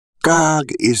God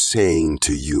is saying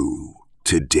to you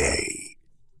today,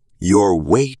 your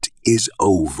wait is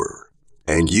over,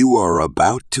 and you are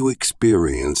about to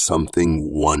experience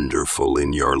something wonderful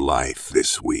in your life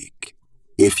this week.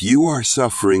 If you are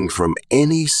suffering from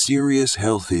any serious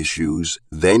health issues,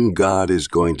 then God is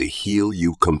going to heal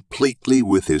you completely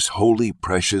with His holy,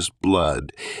 precious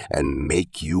blood and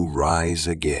make you rise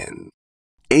again.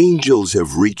 Angels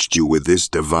have reached you with this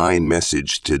divine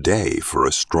message today for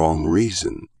a strong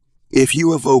reason. If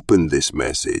you have opened this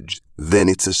message, then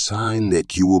it's a sign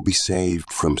that you will be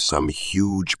saved from some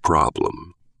huge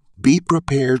problem. Be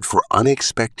prepared for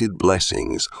unexpected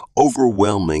blessings,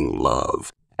 overwhelming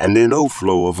love, and an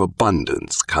overflow of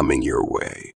abundance coming your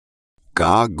way.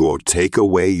 God will take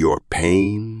away your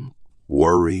pain,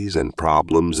 worries, and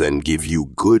problems and give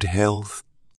you good health,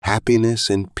 happiness,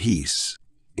 and peace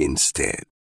instead.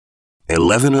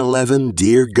 1111,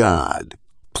 dear God,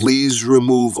 please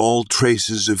remove all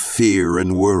traces of fear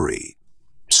and worry.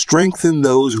 Strengthen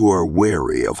those who are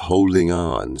weary of holding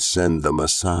on. Send them a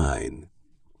sign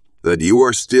that you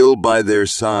are still by their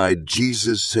side.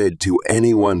 Jesus said to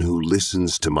anyone who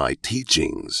listens to my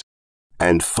teachings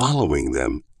and following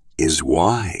them is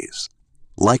wise,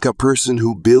 like a person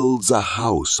who builds a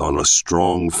house on a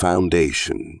strong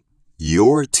foundation.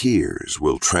 Your tears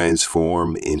will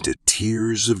transform into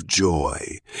tears of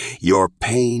joy. Your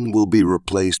pain will be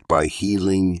replaced by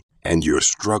healing, and your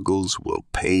struggles will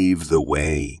pave the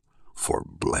way for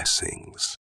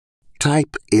blessings.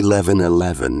 Type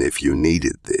 1111 if you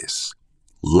needed this.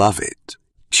 Love it.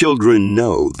 Children,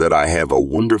 know that I have a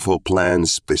wonderful plan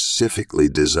specifically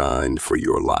designed for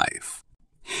your life.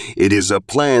 It is a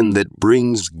plan that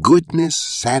brings goodness,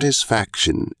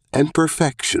 satisfaction, and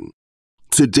perfection.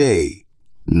 Today,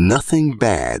 nothing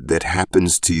bad that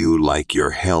happens to you, like your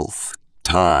health,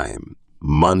 time,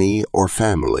 money, or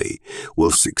family,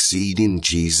 will succeed in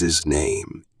Jesus'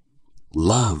 name.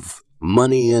 Love,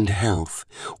 money, and health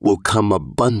will come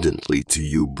abundantly to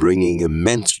you, bringing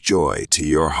immense joy to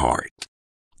your heart.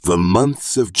 The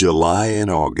months of July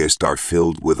and August are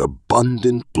filled with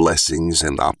abundant blessings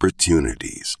and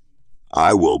opportunities.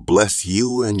 I will bless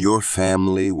you and your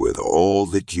family with all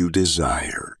that you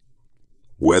desire.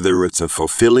 Whether it's a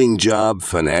fulfilling job,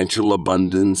 financial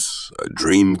abundance, a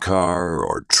dream car,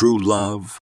 or true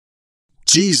love,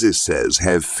 Jesus says,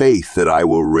 have faith that I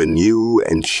will renew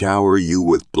and shower you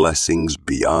with blessings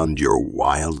beyond your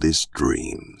wildest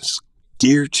dreams.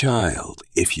 Dear child,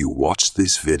 if you watch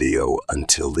this video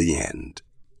until the end,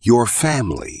 your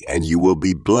family and you will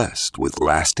be blessed with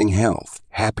lasting health,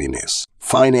 happiness,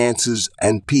 finances,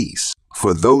 and peace.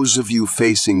 For those of you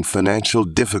facing financial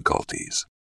difficulties,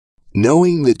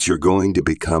 knowing that you're going to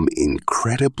become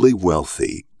incredibly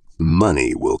wealthy,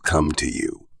 money will come to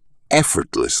you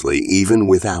effortlessly, even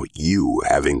without you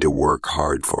having to work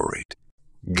hard for it.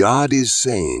 God is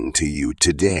saying to you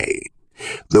today,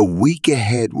 the week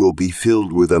ahead will be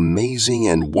filled with amazing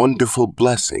and wonderful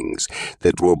blessings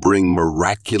that will bring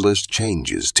miraculous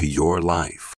changes to your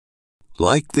life.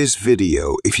 Like this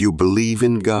video if you believe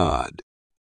in God.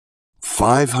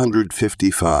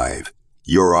 555.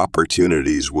 Your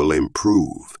opportunities will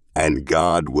improve, and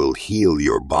God will heal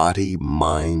your body,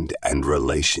 mind, and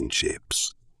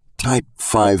relationships. Type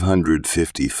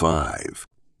 555.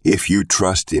 If you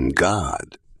trust in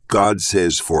God, God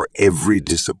says, for every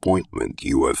disappointment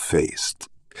you have faced,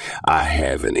 I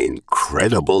have an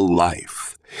incredible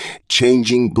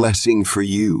life-changing blessing for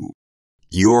you.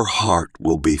 Your heart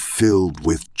will be filled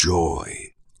with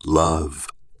joy, love,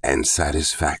 and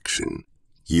satisfaction.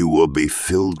 You will be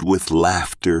filled with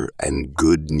laughter and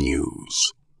good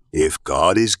news. If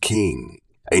God is King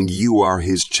and you are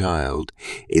His child,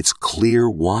 it's clear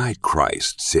why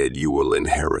Christ said you will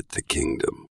inherit the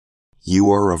kingdom.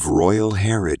 You are of royal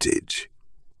heritage.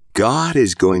 God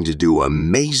is going to do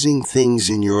amazing things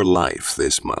in your life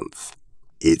this month.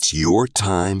 It's your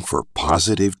time for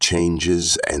positive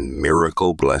changes and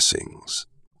miracle blessings.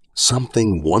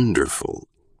 Something wonderful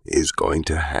is going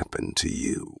to happen to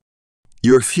you.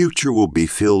 Your future will be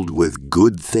filled with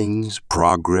good things,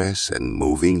 progress, and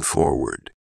moving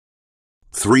forward.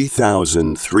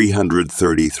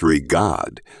 3,333.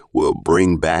 God will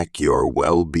bring back your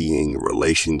well-being,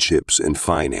 relationships, and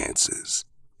finances.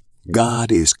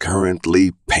 God is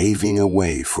currently paving a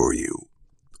way for you.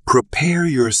 Prepare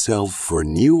yourself for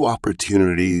new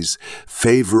opportunities,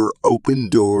 favor, open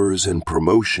doors, and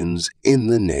promotions in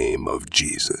the name of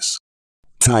Jesus.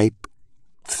 Type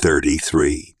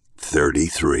 3333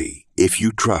 if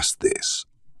you trust this.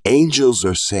 Angels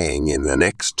are saying in the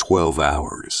next 12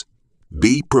 hours,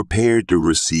 be prepared to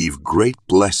receive great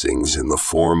blessings in the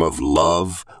form of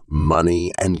love,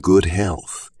 money, and good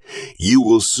health. You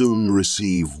will soon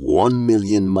receive 1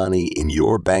 million money in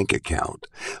your bank account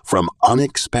from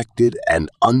unexpected and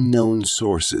unknown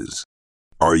sources.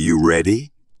 Are you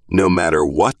ready? No matter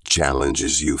what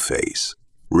challenges you face,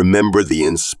 remember the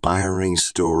inspiring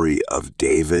story of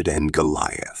David and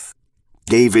Goliath.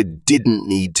 David didn't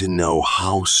need to know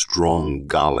how strong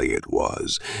Goliath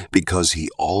was because he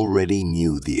already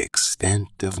knew the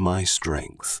extent of my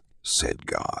strength, said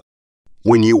God.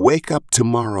 When you wake up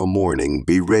tomorrow morning,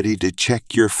 be ready to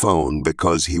check your phone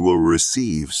because he will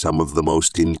receive some of the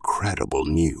most incredible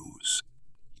news.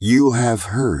 You have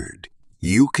heard.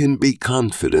 You can be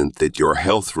confident that your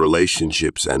health,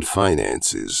 relationships, and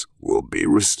finances will be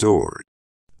restored.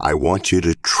 I want you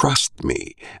to trust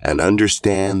me and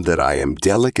understand that I am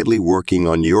delicately working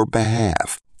on your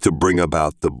behalf to bring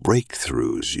about the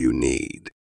breakthroughs you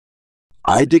need.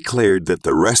 I declared that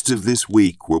the rest of this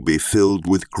week will be filled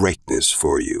with greatness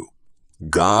for you.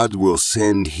 God will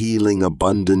send healing,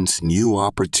 abundance, new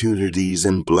opportunities,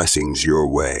 and blessings your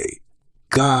way.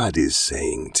 God is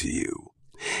saying to you,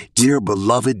 dear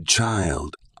beloved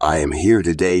child, I am here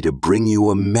today to bring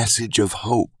you a message of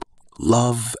hope,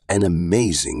 love, and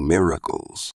amazing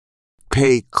miracles.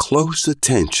 Pay close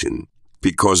attention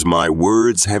because my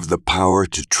words have the power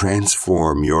to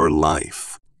transform your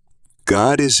life.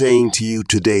 God is saying to you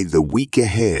today the week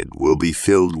ahead will be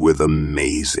filled with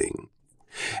amazing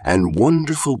and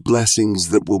wonderful blessings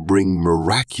that will bring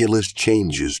miraculous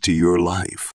changes to your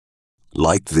life.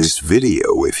 Like this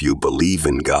video if you believe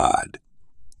in God.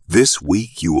 This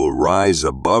week you will rise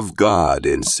above God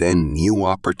and send new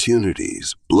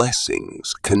opportunities,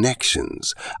 blessings,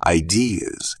 connections,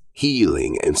 ideas,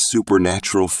 healing, and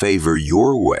supernatural favor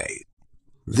your way.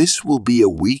 This will be a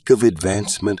week of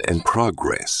advancement and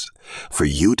progress for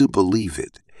you to believe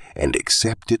it and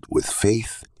accept it with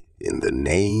faith in the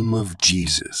name of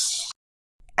Jesus.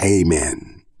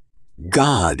 Amen.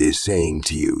 God is saying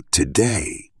to you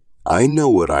today, I know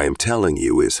what I am telling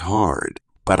you is hard,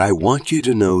 but I want you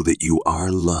to know that you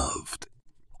are loved.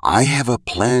 I have a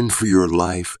plan for your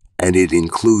life, and it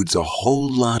includes a whole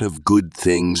lot of good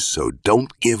things, so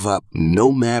don't give up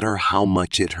no matter how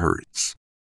much it hurts.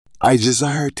 I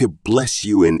desire to bless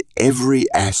you in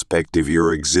every aspect of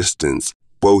your existence.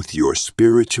 Both your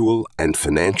spiritual and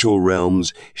financial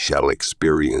realms shall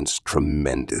experience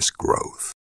tremendous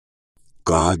growth.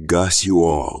 God bless you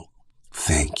all.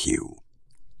 Thank you.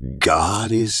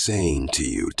 God is saying to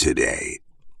you today,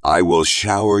 I will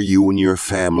shower you and your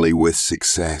family with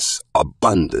success,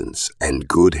 abundance, and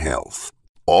good health.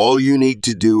 All you need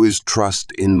to do is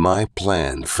trust in my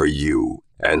plan for you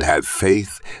and have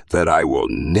faith that I will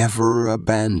never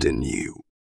abandon you.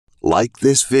 Like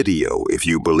this video if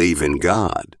you believe in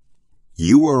God.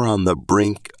 You are on the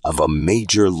brink of a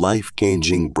major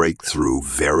life-changing breakthrough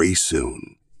very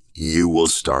soon. You will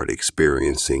start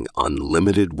experiencing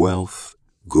unlimited wealth,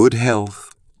 good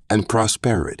health, and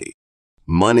prosperity.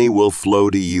 Money will flow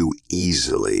to you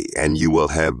easily, and you will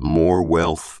have more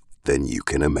wealth than you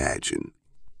can imagine.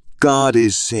 God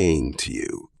is saying to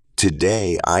you,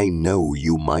 today I know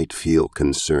you might feel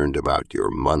concerned about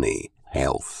your money,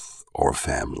 health, or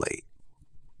family.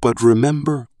 But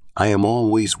remember, I am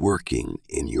always working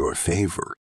in your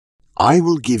favor. I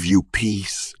will give you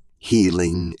peace,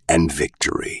 healing, and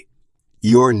victory.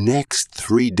 Your next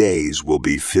 3 days will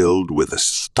be filled with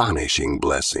astonishing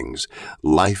blessings,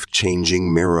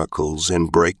 life-changing miracles,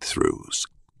 and breakthroughs.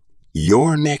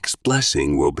 Your next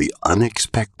blessing will be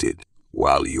unexpected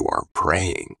while you are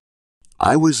praying.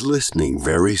 I was listening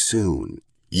very soon.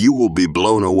 You will be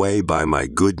blown away by my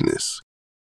goodness.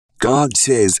 God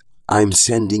says, I'm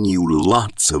sending you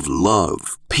lots of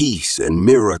love, peace, and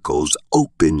miracles.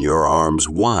 Open your arms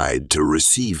wide to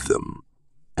receive them.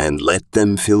 And let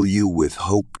them fill you with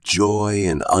hope, joy,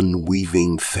 and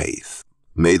unweaving faith.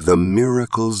 May the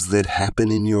miracles that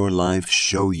happen in your life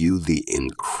show you the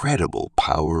incredible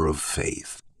power of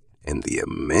faith and the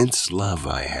immense love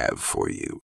I have for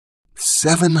you.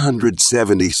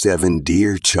 777,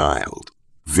 dear child,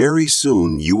 very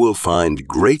soon you will find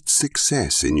great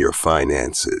success in your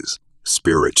finances,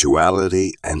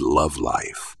 spirituality, and love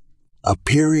life. A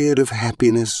period of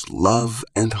happiness, love,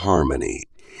 and harmony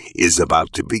is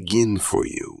about to begin for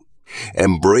you.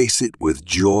 Embrace it with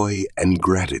joy and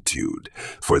gratitude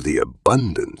for the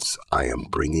abundance I am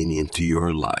bringing into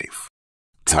your life.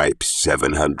 Type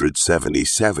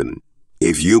 777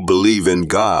 if you believe in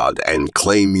God and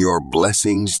claim your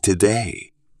blessings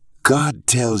today. God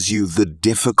tells you the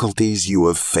difficulties you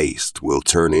have faced will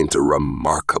turn into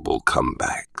remarkable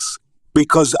comebacks.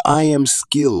 Because I am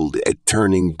skilled at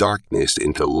turning darkness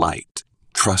into light.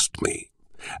 Trust me,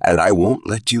 and I won't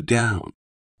let you down.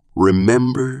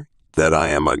 Remember, that I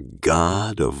am a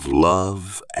God of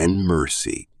love and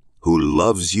mercy, who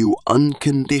loves you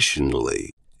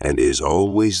unconditionally and is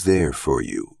always there for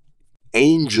you.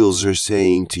 Angels are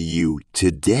saying to you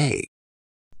today,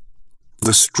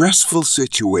 the stressful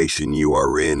situation you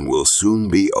are in will soon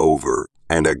be over,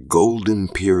 and a golden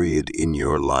period in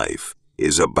your life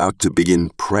is about to begin.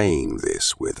 Praying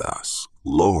this with us.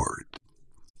 Lord,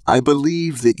 I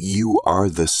believe that you are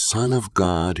the Son of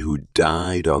God who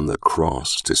died on the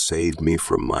cross to save me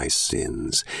from my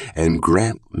sins and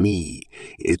grant me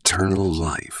eternal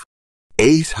life.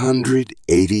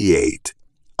 888.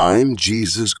 I'm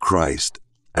Jesus Christ,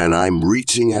 and I'm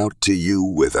reaching out to you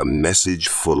with a message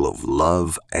full of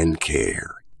love and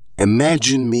care.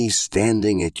 Imagine me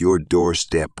standing at your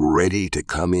doorstep ready to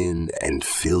come in and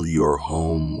fill your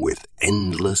home with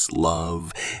endless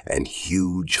love and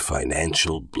huge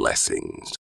financial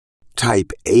blessings.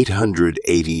 Type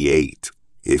 888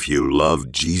 if you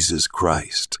love Jesus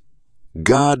Christ.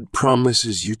 God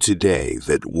promises you today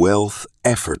that wealth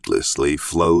effortlessly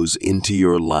flows into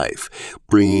your life,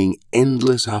 bringing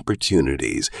endless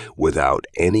opportunities without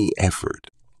any effort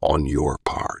on your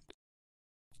part.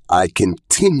 I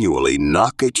continually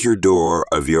knock at your door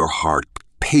of your heart,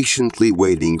 patiently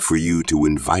waiting for you to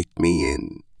invite me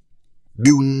in.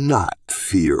 Do not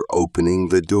fear opening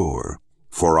the door,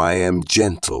 for I am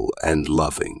gentle and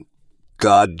loving.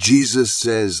 God Jesus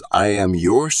says I am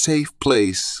your safe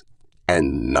place,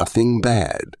 and nothing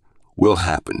bad will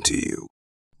happen to you.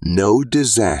 No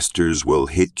disasters will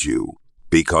hit you,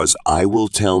 because I will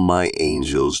tell my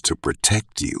angels to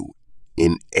protect you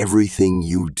in everything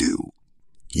you do.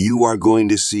 You are going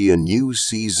to see a new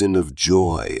season of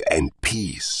joy and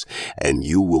peace, and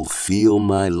you will feel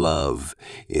my love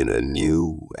in a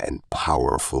new and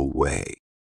powerful way.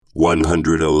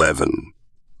 111.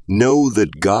 Know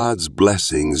that God's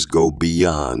blessings go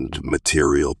beyond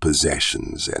material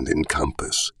possessions and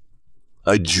encompass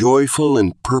a joyful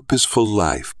and purposeful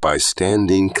life by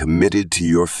standing committed to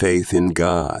your faith in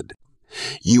God.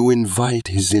 You invite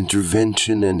His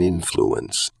intervention and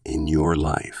influence in your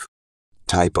life.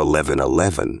 Type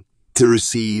 1111 to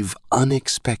receive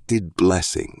unexpected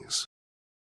blessings.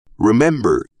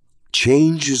 Remember,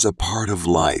 change is a part of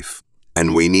life,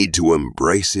 and we need to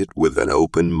embrace it with an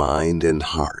open mind and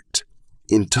heart.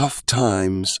 In tough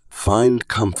times, find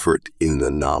comfort in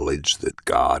the knowledge that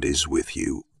God is with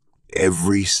you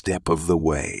every step of the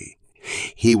way.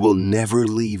 He will never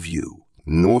leave you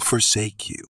nor forsake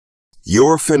you.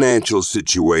 Your financial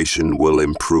situation will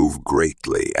improve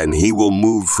greatly, and He will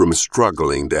move from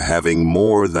struggling to having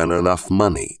more than enough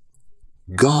money.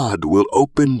 God will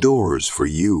open doors for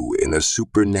you in a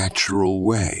supernatural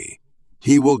way.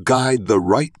 He will guide the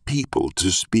right people to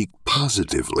speak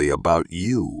positively about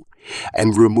you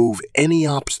and remove any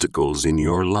obstacles in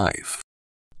your life.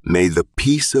 May the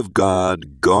peace of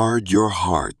God guard your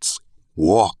hearts.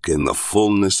 Walk in the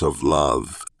fullness of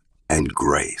love and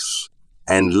grace.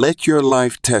 And let your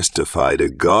life testify to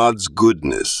God's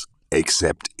goodness.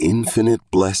 Accept infinite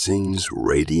blessings,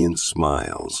 radiant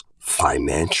smiles,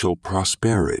 financial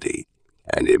prosperity,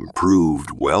 and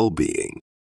improved well-being.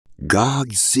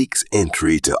 God seeks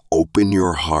entry to open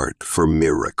your heart for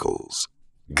miracles.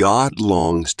 God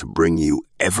longs to bring you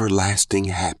everlasting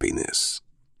happiness,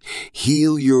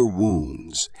 heal your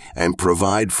wounds, and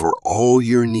provide for all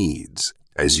your needs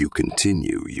as you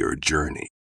continue your journey.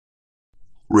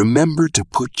 Remember to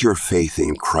put your faith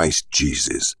in Christ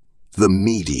Jesus, the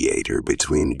mediator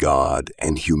between God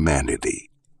and humanity.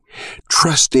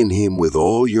 Trust in Him with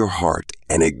all your heart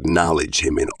and acknowledge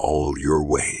Him in all your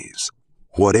ways.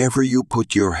 Whatever you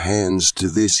put your hands to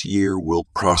this year will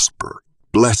prosper.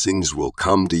 Blessings will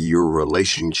come to your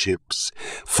relationships,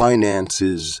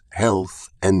 finances, health,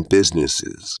 and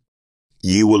businesses.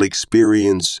 You will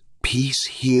experience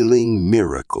peace-healing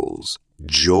miracles,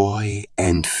 joy,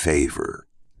 and favor.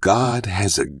 God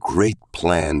has a great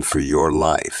plan for your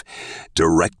life,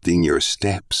 directing your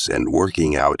steps and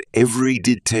working out every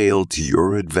detail to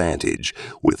your advantage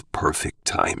with perfect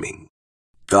timing.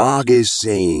 God is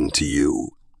saying to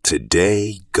you,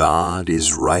 today God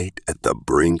is right at the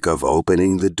brink of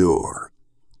opening the door.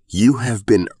 You have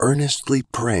been earnestly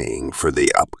praying for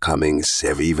the upcoming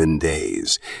 7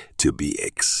 days to be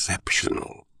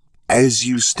exceptional. As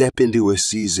you step into a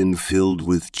season filled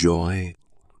with joy,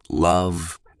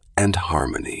 love, and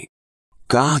harmony,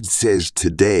 God says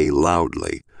today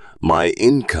loudly, my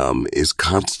income is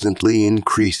constantly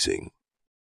increasing.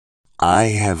 I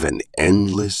have an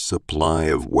endless supply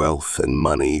of wealth, and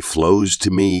money flows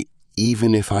to me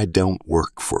even if I don't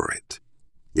work for it.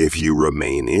 If you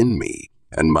remain in me,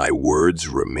 and my words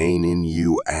remain in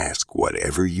you, ask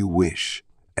whatever you wish,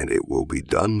 and it will be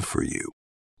done for you.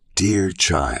 Dear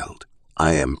child,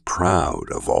 I am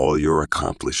proud of all your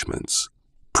accomplishments.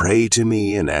 Pray to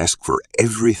me and ask for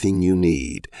everything you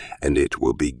need, and it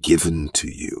will be given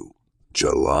to you.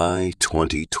 July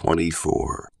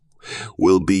 2024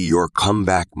 will be your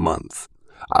comeback month.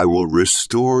 I will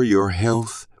restore your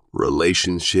health,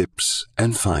 relationships,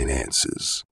 and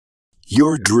finances.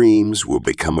 Your dreams will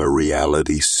become a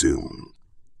reality soon.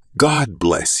 God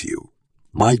bless you.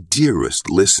 My dearest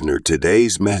listener,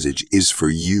 today's message is for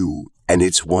you, and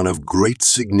it's one of great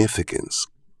significance.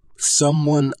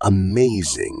 Someone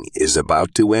amazing is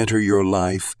about to enter your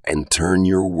life and turn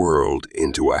your world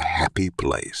into a happy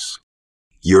place.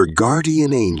 Your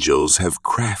guardian angels have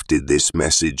crafted this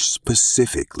message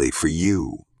specifically for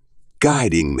you,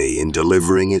 guiding me in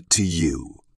delivering it to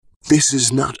you. This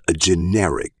is not a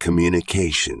generic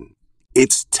communication.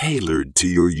 It's tailored to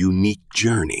your unique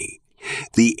journey.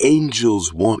 The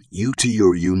angels want you to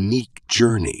your unique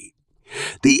journey.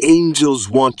 The angels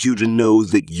want you to know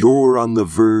that you're on the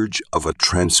verge of a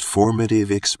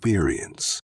transformative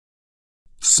experience.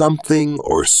 Something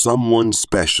or someone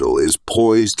special is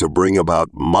poised to bring about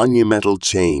monumental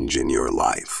change in your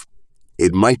life.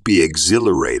 It might be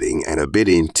exhilarating and a bit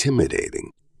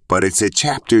intimidating, but it's a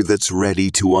chapter that's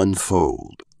ready to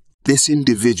unfold. This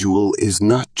individual is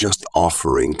not just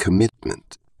offering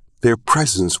commitment. Their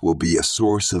presence will be a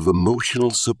source of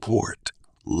emotional support,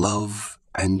 love,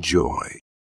 and joy.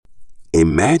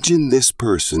 Imagine this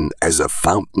person as a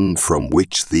fountain from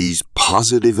which these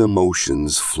positive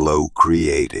emotions flow,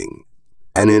 creating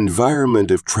an environment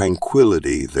of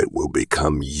tranquility that will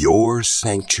become your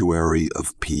sanctuary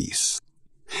of peace.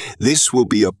 This will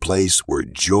be a place where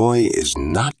joy is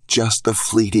not just a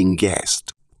fleeting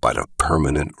guest, but a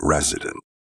permanent resident.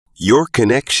 Your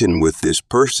connection with this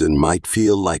person might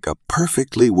feel like a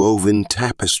perfectly woven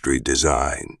tapestry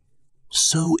design,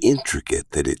 so intricate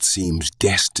that it seems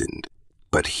destined.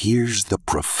 But here's the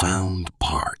profound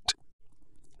part.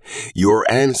 Your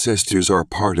ancestors are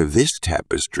part of this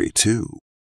tapestry too.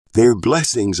 Their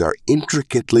blessings are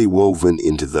intricately woven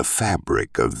into the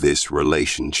fabric of this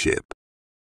relationship.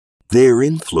 Their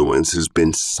influence has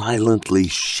been silently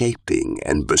shaping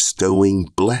and bestowing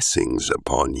blessings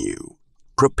upon you,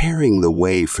 preparing the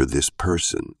way for this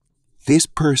person. This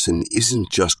person isn't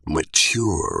just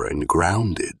mature and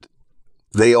grounded.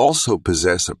 They also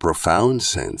possess a profound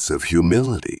sense of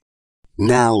humility.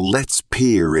 Now let's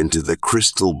peer into the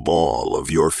crystal ball of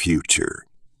your future.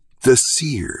 The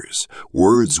seers,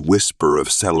 words whisper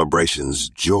of celebrations,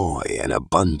 joy, and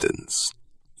abundance.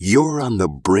 You're on the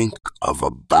brink of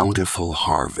a bountiful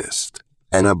harvest,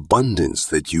 an abundance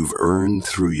that you've earned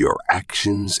through your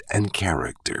actions and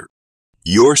character.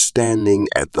 You're standing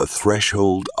at the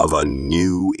threshold of a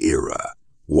new era,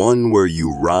 one where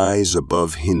you rise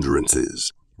above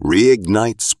hindrances,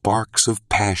 reignite sparks of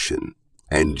passion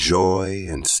and joy,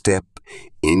 and step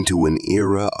into an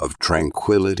era of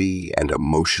tranquility and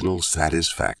emotional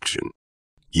satisfaction.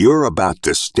 You're about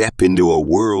to step into a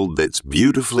world that's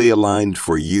beautifully aligned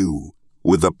for you,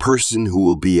 with a person who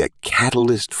will be a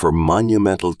catalyst for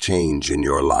monumental change in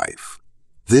your life.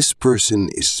 This person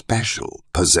is special,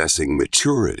 possessing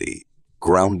maturity,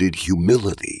 grounded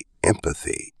humility,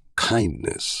 empathy,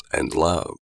 kindness, and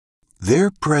love.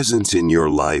 Their presence in your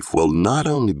life will not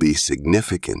only be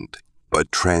significant,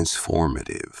 but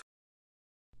transformative.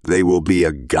 They will be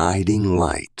a guiding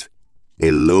light,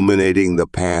 illuminating the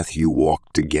path you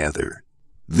walk together.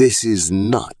 This is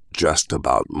not just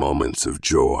about moments of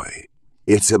joy.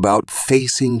 It's about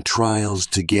facing trials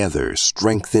together,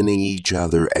 strengthening each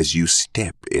other as you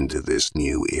step into this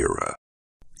new era.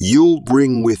 You'll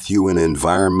bring with you an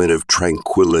environment of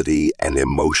tranquility and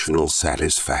emotional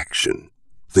satisfaction.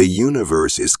 The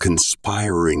universe is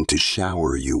conspiring to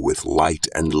shower you with light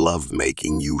and love,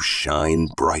 making you shine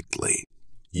brightly.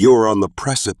 You're on the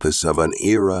precipice of an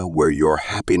era where your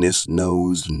happiness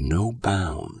knows no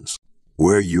bounds,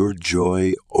 where your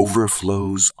joy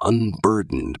overflows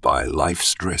unburdened by life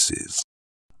stresses.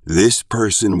 This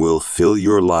person will fill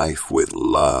your life with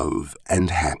love and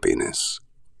happiness,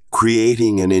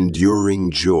 creating an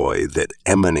enduring joy that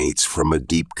emanates from a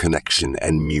deep connection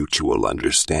and mutual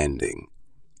understanding.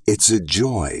 It's a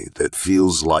joy that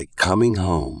feels like coming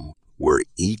home, where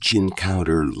each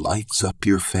encounter lights up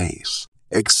your face,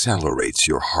 accelerates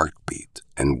your heartbeat,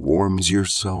 and warms your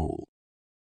soul.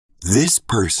 This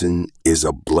person is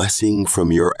a blessing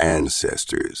from your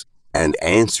ancestors, an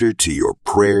answer to your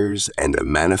prayers, and a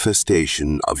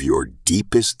manifestation of your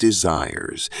deepest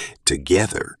desires.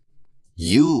 Together,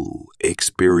 you'll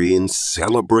experience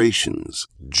celebrations,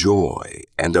 joy,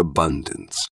 and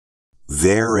abundance.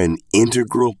 They're an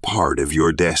integral part of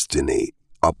your destiny,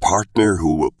 a partner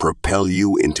who will propel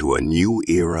you into a new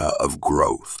era of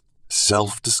growth,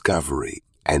 self-discovery,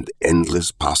 and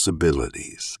endless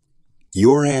possibilities.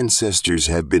 Your ancestors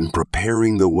have been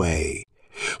preparing the way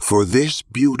for this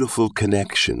beautiful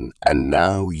connection, and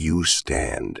now you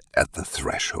stand at the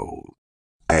threshold.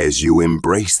 As you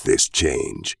embrace this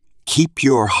change, keep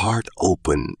your heart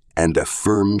open and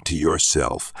affirm to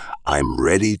yourself, I'm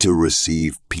ready to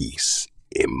receive peace,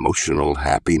 emotional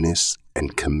happiness,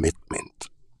 and commitment.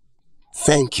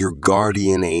 Thank your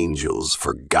guardian angels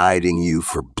for guiding you,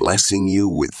 for blessing you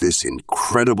with this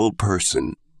incredible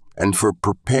person, and for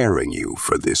preparing you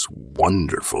for this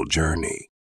wonderful journey.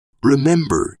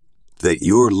 Remember that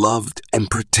you're loved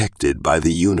and protected by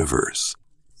the universe.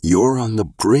 You're on the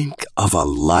brink of a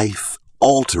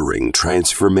life-altering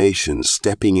transformation,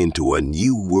 stepping into a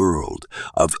new world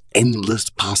of endless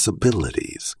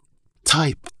possibilities.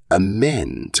 Type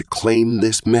Amen to claim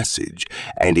this message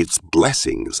and its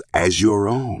blessings as your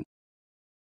own.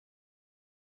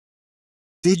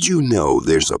 Did you know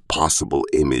there's a possible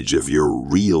image of your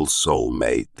real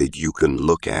soulmate that you can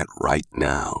look at right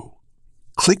now?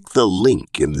 Click the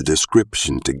link in the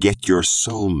description to get your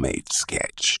soulmate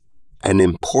sketch. An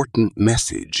important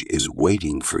message is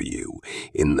waiting for you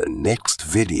in the next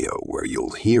video where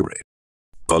you'll hear it.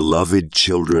 Beloved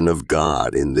children of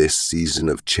God, in this season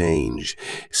of change,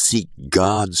 seek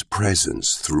God's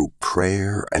presence through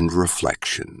prayer and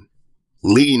reflection.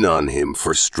 Lean on Him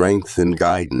for strength and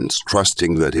guidance,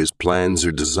 trusting that His plans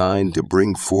are designed to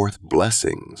bring forth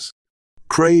blessings.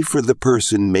 Pray for the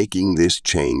person making this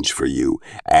change for you,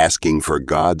 asking for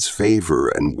God's favor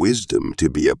and wisdom to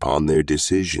be upon their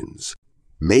decisions.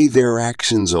 May their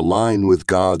actions align with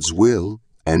God's will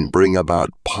and bring about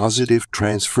positive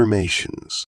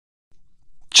transformations.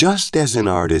 Just as an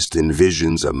artist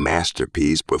envisions a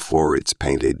masterpiece before it's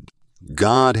painted,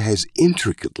 God has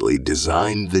intricately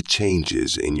designed the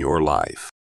changes in your life.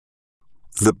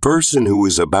 The person who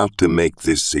is about to make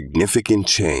this significant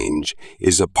change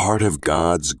is a part of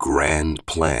God's grand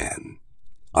plan,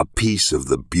 a piece of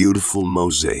the beautiful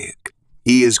mosaic.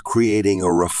 He is creating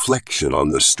a reflection on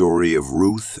the story of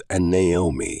Ruth and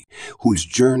Naomi, whose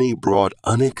journey brought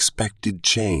unexpected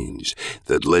change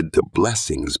that led to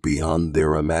blessings beyond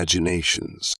their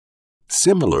imaginations.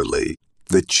 Similarly,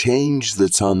 the change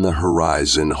that's on the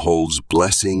horizon holds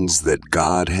blessings that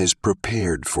God has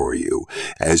prepared for you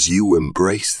as you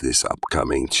embrace this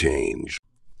upcoming change.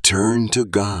 Turn to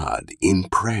God in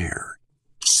prayer.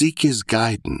 Seek His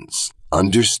guidance,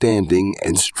 understanding,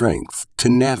 and strength to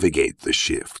navigate the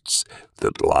shifts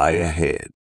that lie ahead.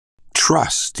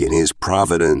 Trust in His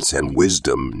providence and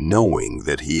wisdom, knowing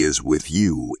that He is with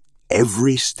you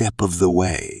every step of the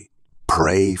way.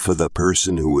 Pray for the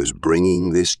person who is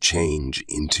bringing this change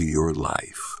into your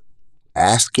life,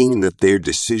 asking that their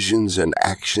decisions and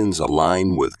actions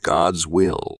align with God's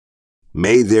will.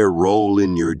 May their role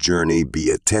in your journey be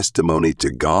a testimony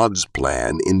to God's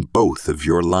plan in both of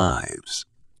your lives.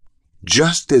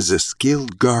 Just as a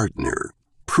skilled gardener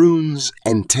prunes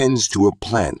and tends to a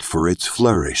plant for its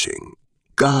flourishing,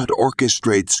 God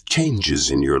orchestrates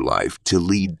changes in your life to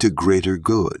lead to greater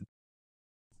good.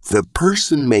 The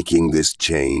person making this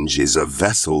change is a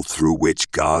vessel through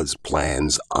which God's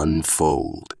plans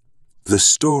unfold. The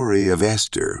story of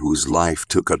Esther, whose life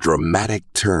took a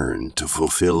dramatic turn to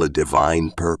fulfill a divine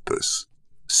purpose.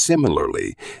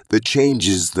 Similarly, the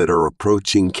changes that are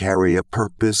approaching carry a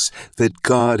purpose that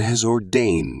God has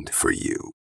ordained for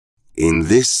you. In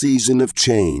this season of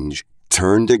change,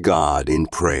 turn to God in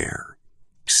prayer.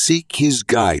 Seek His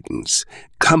guidance,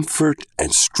 comfort,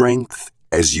 and strength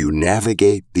as you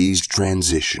navigate these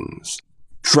transitions.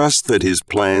 Trust that His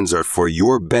plans are for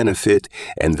your benefit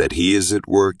and that He is at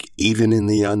work even in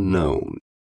the unknown.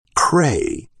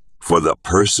 Pray for the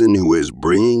person who is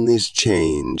bringing this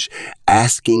change,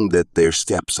 asking that their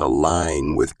steps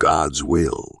align with God's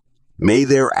will. May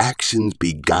their actions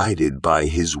be guided by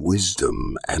His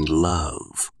wisdom and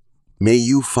love. May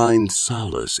you find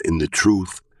solace in the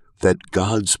truth that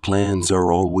God's plans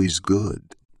are always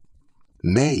good.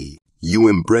 May you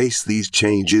embrace these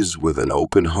changes with an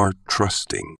open heart,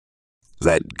 trusting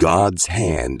that God's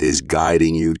hand is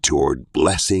guiding you toward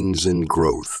blessings and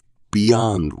growth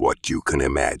beyond what you can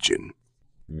imagine.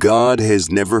 God has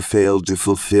never failed to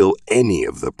fulfill any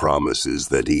of the promises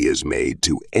that He has made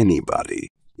to anybody,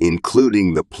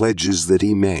 including the pledges that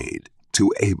He made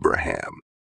to Abraham,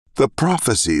 the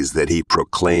prophecies that He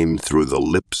proclaimed through the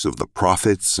lips of the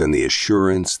prophets, and the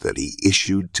assurance that He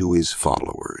issued to His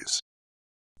followers.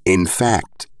 In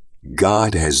fact,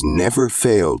 God has never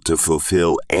failed to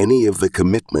fulfill any of the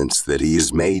commitments that He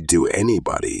has made to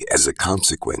anybody as a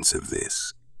consequence of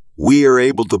this. we are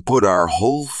able to put our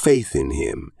whole faith in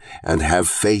Him and have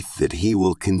faith that He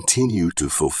will continue to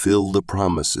fulfill the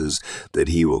promises, that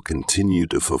He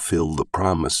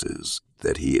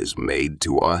has made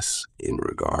to us in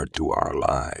regard to our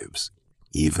lives,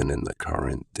 even in the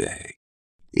current day.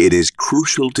 It is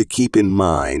crucial to keep in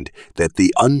mind that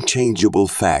the unchangeable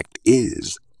fact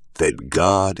is that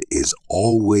God is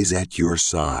always at your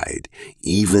side,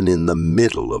 even in the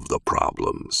middle of the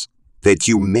problems that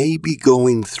you may be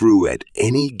going through at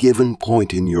any given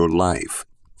point in your life.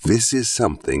 This is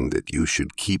something that you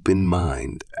should keep in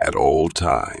mind at all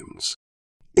times.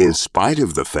 In spite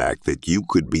of the fact that you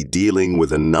could be dealing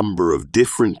with a number of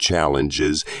different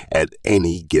challenges at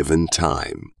any given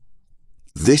time,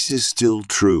 this is still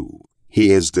true. He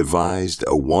has devised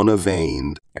a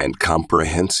one-of-a-kind and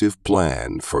comprehensive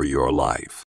plan for your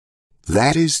life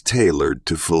that is tailored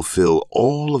to fulfill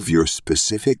all of your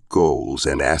specific goals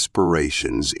and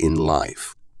aspirations in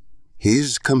life.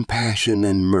 His compassion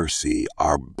and mercy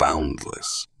are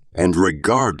boundless, and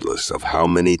regardless of how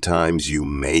many times you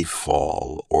may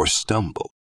fall or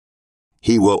stumble,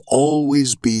 He will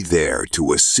always be there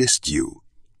to assist you,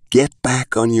 get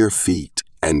back on your feet,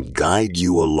 and guide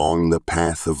you along the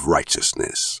path of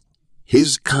righteousness.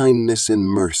 His kindness and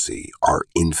mercy are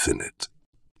infinite.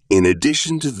 In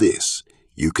addition to this,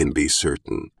 you can be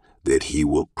certain that He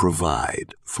will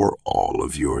provide for all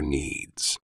of your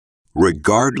needs,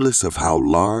 regardless of how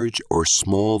large or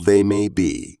small they may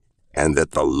be, and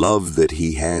that the love that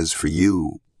He has for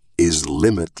you is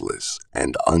limitless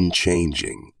and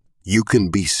unchanging. You can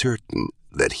be certain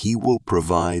that He will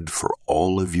provide for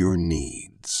all of your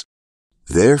needs.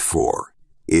 Therefore,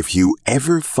 if you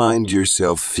ever find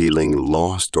yourself feeling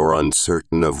lost or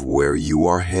uncertain of where you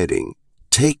are heading,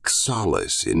 take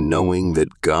solace in knowing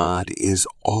that God is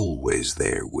always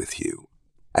there with you,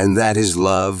 and that His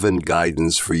love and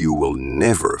guidance for you will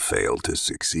never fail to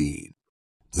succeed.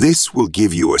 This will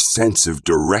give you a sense of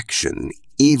direction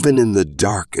even in the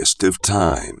darkest of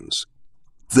times.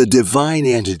 The divine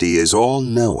entity is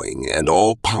all-knowing and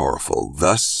all-powerful,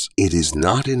 thus it is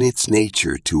not in its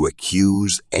nature to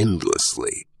accuse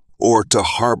endlessly or to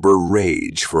harbor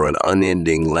rage for an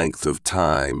unending length of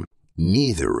time.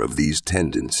 Neither of these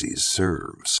tendencies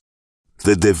serves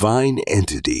the divine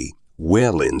entity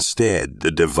well. Instead,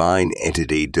 the divine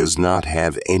entity does not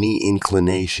have any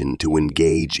inclination to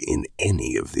engage in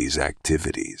any of these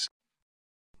activities.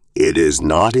 It is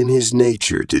not in His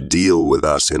nature to deal with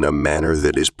us in a manner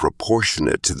that is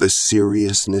proportionate to the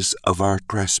seriousness of our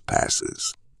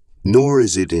trespasses, nor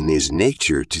is it in His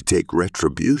nature to take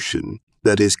retribution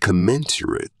that is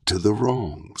commensurate to the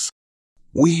wrongs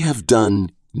we have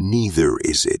done. Neither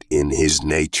is it in His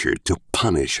nature to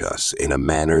punish us in a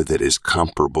manner that is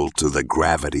comparable to the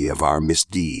gravity of our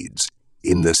misdeeds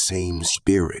in the same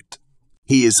spirit.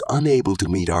 He is unable to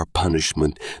meet our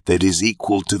punishment that is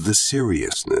equal to the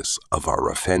seriousness of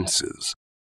our offenses.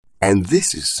 And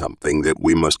this is something that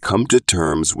we must come to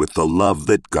terms with. The love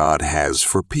that God has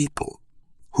for people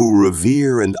who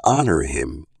revere and honor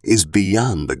Him is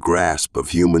beyond the grasp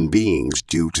of human beings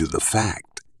due to the fact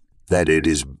that it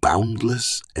is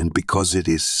boundless, and because it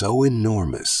is so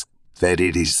enormous that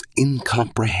it is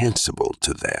incomprehensible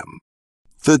to them.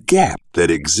 The gap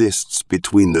that exists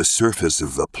between the surface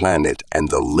of the planet and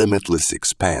the limitless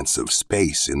expanse of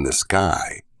space in the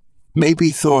sky may be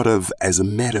thought of as a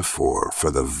metaphor for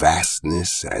the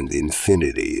vastness and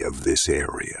infinity of this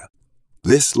area.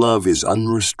 This love is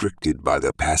unrestricted by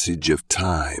the passage of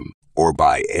time or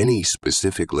by any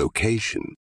specific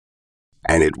location,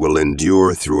 and it will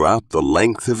endure throughout the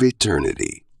length of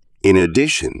eternity. In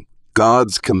addition,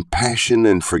 God's compassion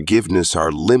and forgiveness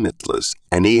are limitless,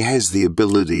 and He has the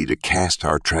ability to cast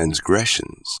our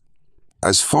transgressions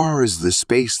as far as the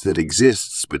space that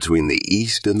exists between the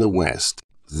east and the west.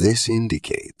 This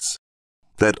indicates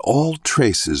that all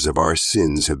traces of our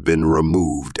sins have been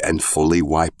removed and fully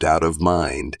wiped out of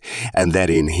mind, and that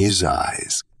in His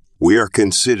eyes we are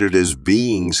considered as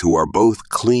beings who are both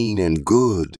clean and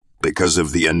good, because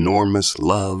of the enormous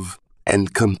love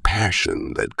and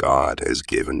compassion that God has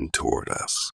given toward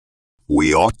us.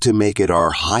 We ought to make it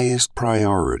our highest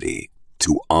priority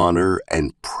to honor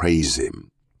and praise Him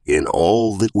in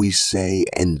all that we say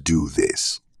and do.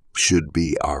 This should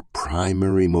be our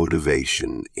primary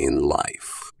motivation in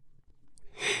life.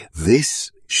 This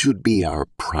should be our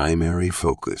primary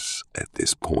focus at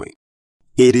this point.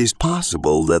 It is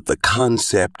possible that the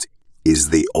concept is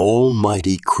the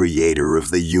Almighty Creator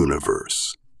of the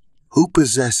universe, who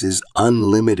possesses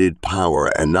unlimited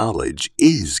power and knowledge,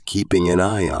 is keeping an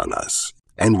eye on us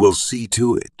and will see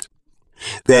to it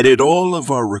that all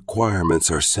of our requirements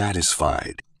are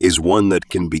satisfied is one that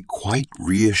can be quite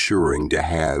reassuring to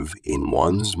have in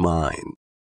one's mind.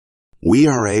 We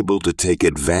are able to take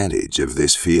advantage of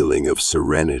this feeling of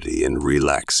serenity and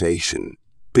relaxation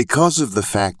because of the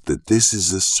fact that this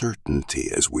is a certainty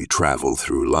as we travel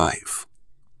through life.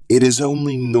 It is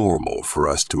only normal for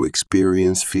us to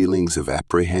experience feelings of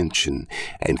apprehension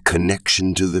and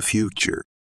connection to the future.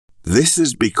 This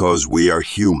is because we are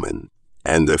human,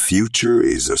 and the future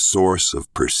is a source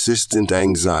of persistent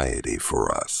anxiety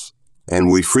for us, and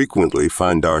we frequently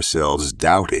find ourselves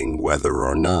doubting whether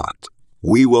or not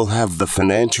we will have the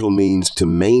financial means to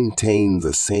maintain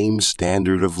the same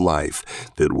standard of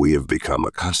life that we have become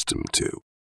accustomed to.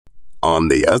 On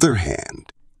the other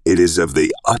hand, it is of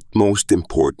the utmost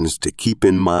importance to keep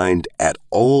in mind at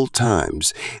all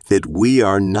times that we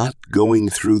are not going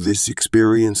through this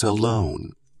experience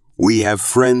alone. We have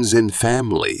friends and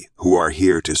family who are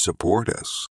here to support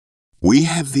us. We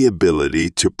have the ability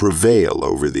to prevail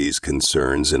over these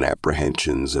concerns and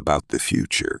apprehensions about the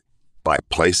future by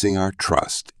placing our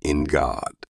trust in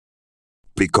God.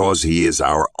 Because He is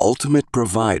our ultimate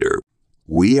provider,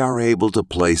 we are able to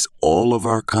place all of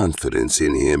our confidence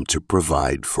in Him to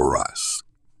provide for us.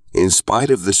 In spite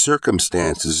of the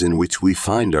circumstances in which we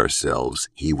find ourselves,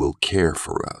 He will care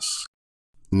for us.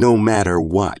 No matter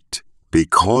what,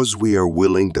 because we are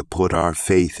willing to put our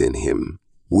faith in Him,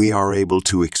 we are able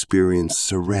to experience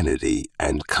serenity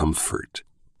and comfort.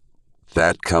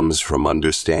 That comes from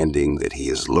understanding that He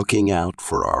is looking out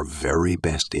for our very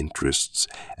best interests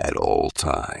at all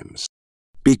times.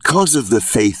 Because of the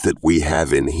faith that we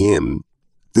have in Him,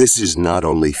 this is not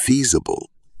only feasible,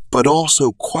 but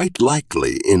also quite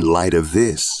likely in light of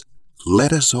this.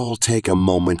 Let us all take a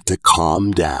moment to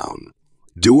calm down.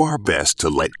 Do our best to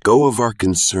let go of our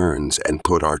concerns and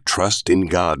put our trust in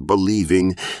God,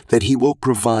 believing that He will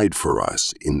provide for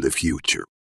us in the future.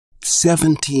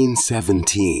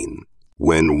 17:17.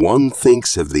 When one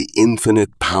thinks of the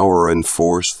infinite power and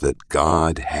force that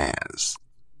God has,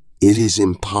 it is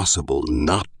impossible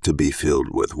not to be filled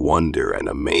with wonder and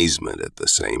amazement at the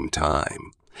same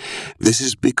time. This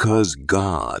is because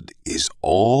God is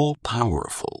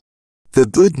all-powerful. The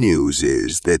good news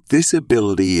is that this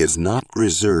ability is not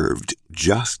reserved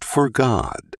just for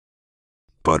God,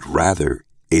 but rather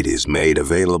it is made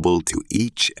available to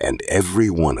each and every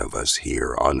one of us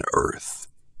here on earth.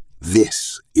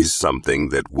 This is something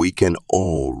that we can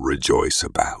all rejoice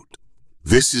about.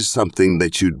 This is something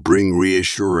that should bring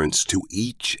reassurance to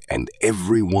each and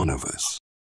every one of us.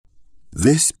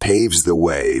 This paves the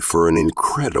way for an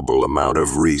incredible amount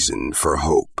of reason for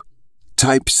hope.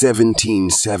 Type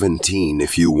 1717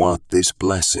 if you want this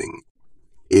blessing.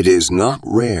 It is not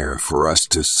rare for us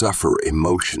to suffer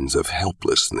emotions of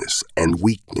helplessness and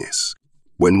weakness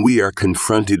when we are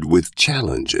confronted with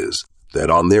challenges that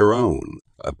on their own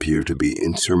appear to be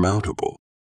insurmountable.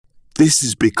 This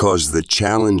is because the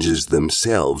challenges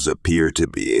themselves appear to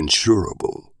be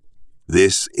insurable.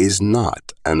 This is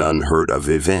not an unheard of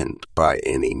event by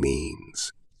any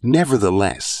means.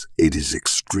 Nevertheless, it is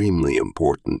extremely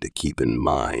important to keep in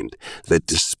mind that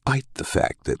despite the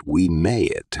fact that we may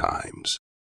at times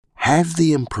have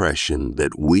the impression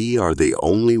that we are the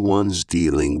only ones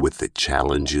dealing with the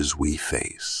challenges we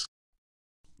face,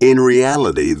 in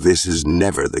reality, this is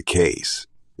never the case.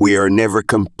 We are never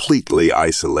completely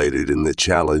isolated in the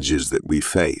challenges that we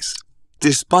face.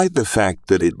 Despite the fact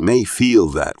that it may feel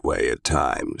that way at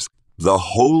times, the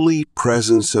holy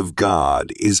presence of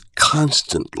God is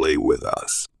constantly with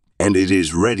us, and it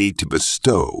is ready to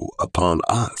bestow upon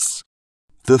us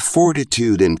the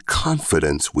fortitude and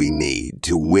confidence we need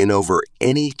to win over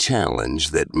any challenge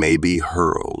that may be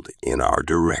hurled in our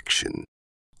direction.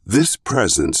 This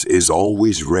presence is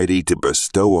always ready to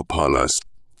bestow upon us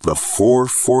the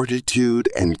fortitude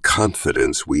and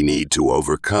confidence we need to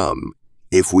overcome.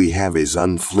 If we have His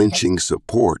unflinching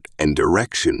support and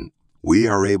direction, we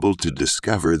are able to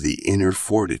discover the inner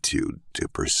fortitude to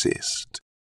persist.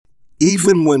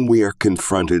 Even when we are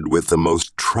confronted with the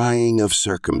most trying of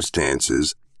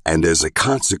circumstances, and as a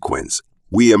consequence,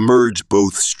 we emerge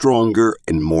both stronger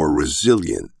and more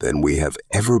resilient than we have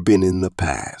ever been in the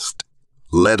past.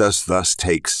 Let us thus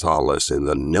take solace in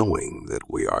the knowing that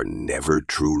we are never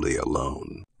truly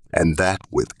alone, and that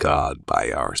with God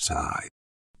by our side,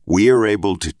 we are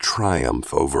able to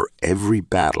triumph over every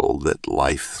battle that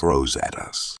life throws at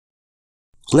us.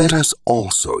 Let us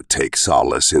also take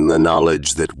solace in the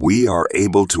knowledge that we are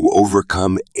able to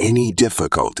overcome any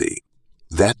difficulty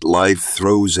that life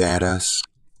throws at us.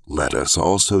 Let us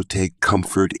also take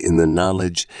comfort in the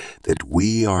knowledge that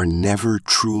we are never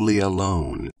truly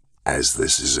alone, as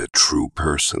this is a true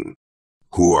person.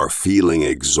 who are feeling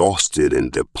exhausted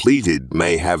and depleted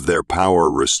may have their power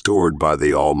restored by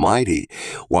the Almighty,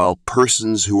 while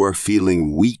persons who are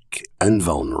feeling weak and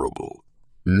vulnerable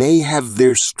may have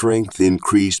their strength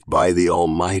increased by the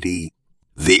Almighty.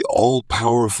 The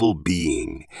all-powerful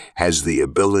being has the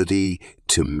ability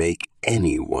to make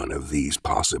any one of these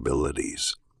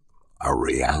possibilities a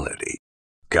reality.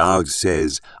 God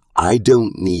says, I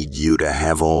don't need you to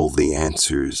have all the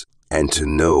answers and to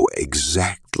know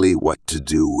exactly what to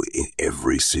do in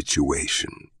every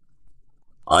situation.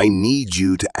 I need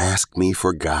you to ask me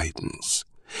for guidance.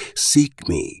 Seek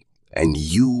me, and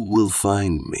you will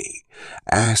find me.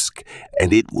 Ask,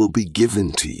 and it will be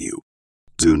given to you.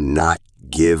 Do not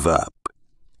give up.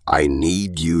 I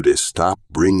need you to stop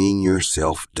bringing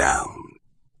yourself down.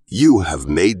 You have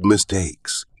made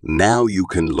mistakes. Now you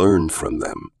can learn from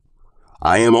them.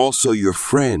 I am also your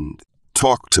friend.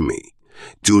 Talk to me.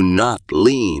 Do not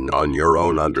lean on your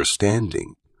own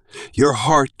understanding. Your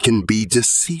heart can be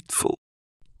deceitful.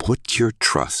 Put your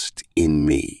trust in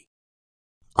me.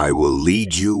 I will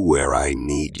lead you where I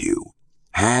need you.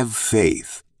 Have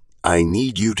faith. I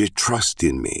need you to trust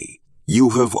in me. You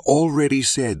have already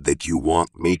said that you want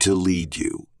me to lead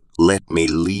you. Let me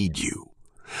lead you.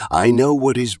 I know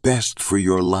what is best for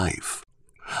your life.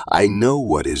 I know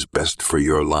what is best for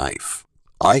your life.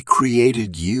 I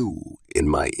created you in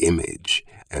my image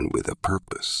and with a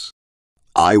purpose.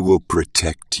 I will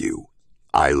protect you.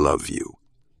 I love you.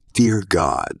 Dear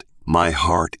God, my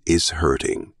heart is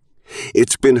hurting.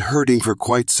 It's been hurting for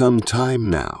quite some time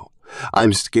now.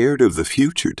 I'm scared of the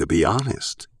future, to be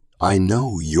honest. I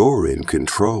know you're in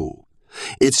control.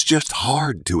 It's just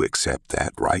hard to accept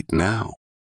that right now.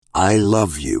 I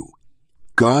love you.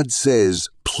 God says,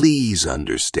 please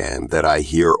understand that I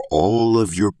hear all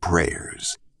of your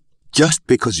prayers. Just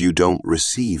because you don't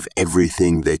receive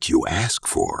everything that you ask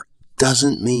for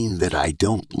doesn't mean that I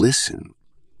don't listen.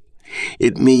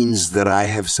 It means that I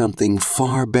have something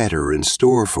far better in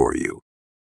store for you.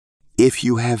 If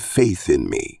you have faith in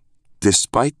me,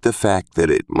 despite the fact that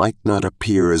it might not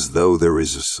appear as though there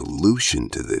is a solution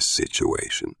to this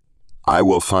situation, I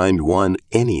will find one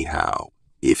anyhow.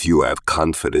 If you have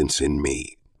confidence in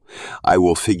me, I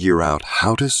will figure out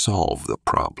how to solve the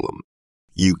problem.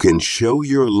 You can show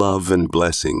your love and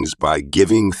blessings by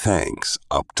giving thanks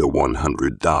up to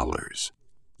 $100.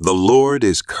 The Lord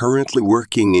is currently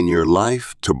working in your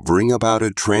life to bring about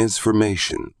a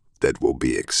transformation that will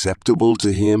be acceptable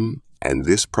to Him, and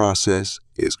this process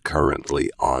is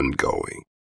currently ongoing.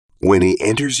 When He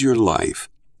enters your life,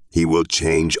 He will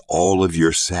change all of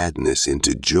your sadness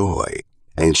into joy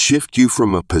and shift you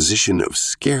from a position of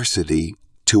scarcity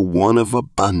to one of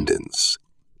abundance.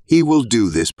 He will do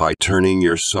this by turning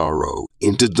your sorrow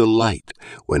into delight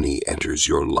when He enters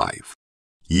your life.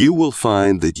 You will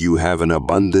find that you have an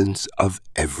abundance of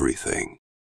everything.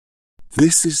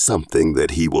 This is something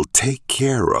that He will take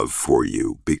care of for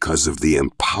you because of the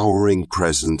empowering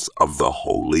presence of the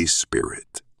Holy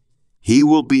Spirit. He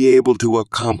will be able to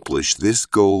accomplish this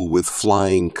goal with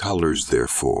flying colors,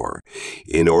 therefore,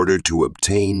 in order to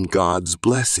obtain God's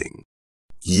blessing.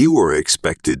 You are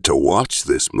expected to watch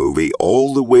this movie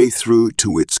all the way through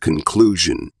to its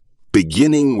conclusion,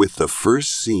 beginning with the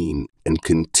first scene and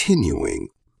continuing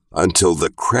until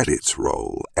the credits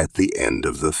roll at the end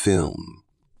of the film.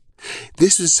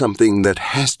 This is something that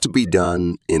has to be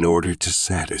done in order to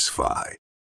satisfy.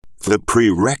 The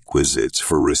prerequisites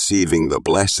for receiving the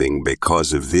blessing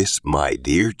because of this, my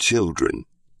dear children,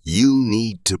 you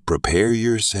need to prepare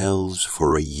yourselves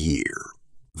for a year.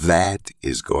 That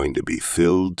is going to be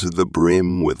filled to the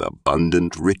brim with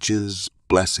abundant riches,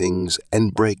 blessings,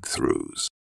 and breakthroughs.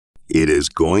 It is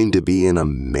going to be an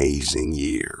amazing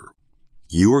year.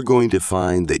 You are going to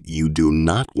find that you do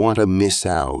not want to miss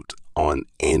out on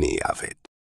any of it.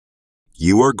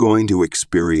 You are going to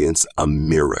experience a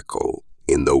miracle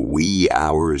in the wee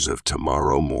hours of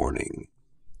tomorrow morning.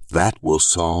 That will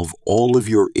solve all of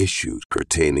your issues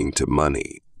pertaining to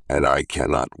money, and I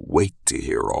cannot wait to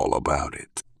hear all about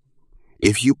it.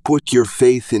 If you put your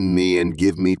faith in me and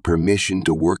give me permission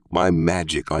to work my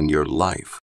magic on your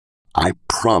life, I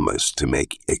promise to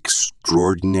make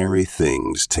extraordinary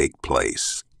things take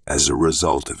place as a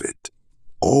result of it.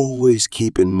 Always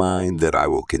keep in mind that I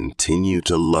will continue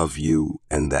to love you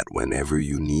and that whenever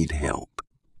you need help,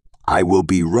 I will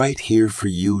be right here for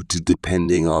you.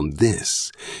 Depending on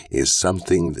this is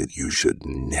something that you should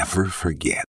never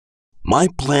forget. My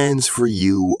plans for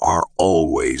you are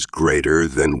always greater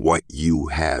than what you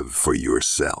have for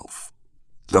yourself.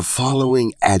 The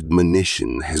following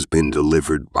admonition has been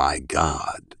delivered by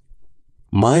God.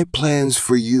 My plans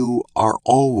for you are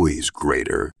always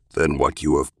greater than what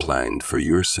you have planned for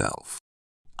yourself.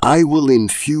 I will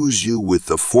infuse you with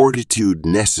the fortitude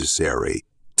necessary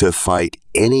to fight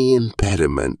any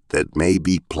impediment that may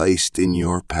be placed in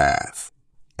your path,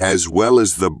 as well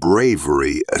as the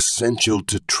bravery essential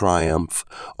to triumph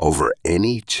over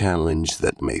any challenge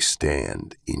that may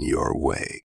stand in your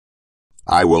way.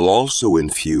 I will also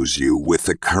infuse you with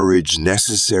the courage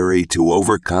necessary to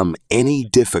overcome any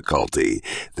difficulty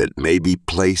that may be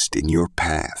placed in your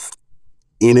path.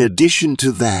 In addition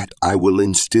to that, I will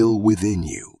instill within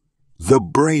you the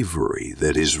bravery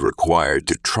that is required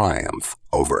to triumph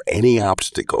over any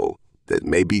obstacle that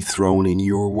may be thrown in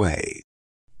your way.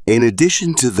 In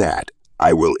addition to that,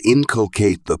 I will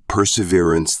inculcate the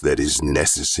perseverance that is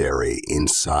necessary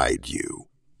inside you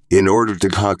in order to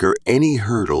conquer any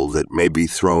hurdle that may be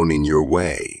thrown in your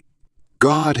way.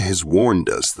 God has warned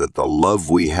us that the love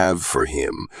we have for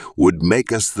Him would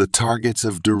make us the targets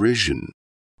of derision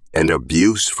and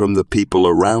abuse from the people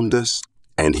around us,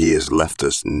 and He has left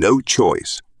us no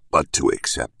choice but to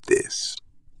accept this.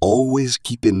 Always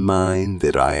keep in mind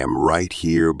that I am right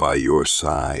here by your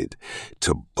side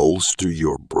to bolster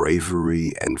your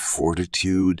bravery and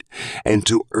fortitude and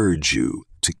to urge you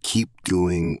to keep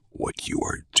doing what you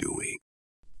are doing.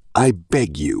 I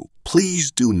beg you,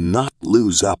 please do not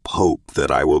lose up hope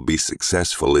that I will be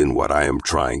successful in what I am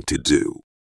trying to do.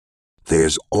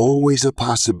 There's always a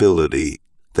possibility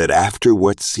that after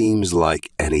what seems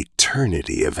like an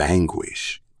eternity of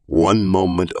anguish, one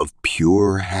moment of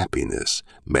pure happiness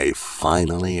may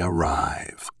finally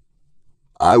arrive.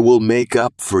 I will make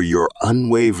up for your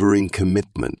unwavering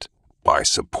commitment by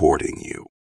supporting you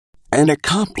and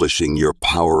accomplishing your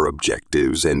power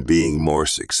objectives and being more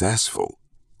successful.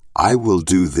 I will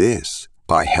do this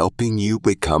by helping you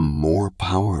become more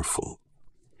powerful.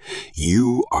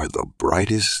 You are the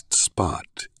brightest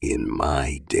spot in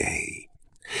my day.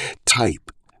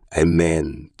 Type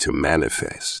Amen to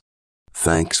manifest.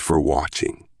 Thanks for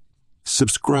watching.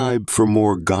 Subscribe for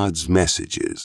more God's messages.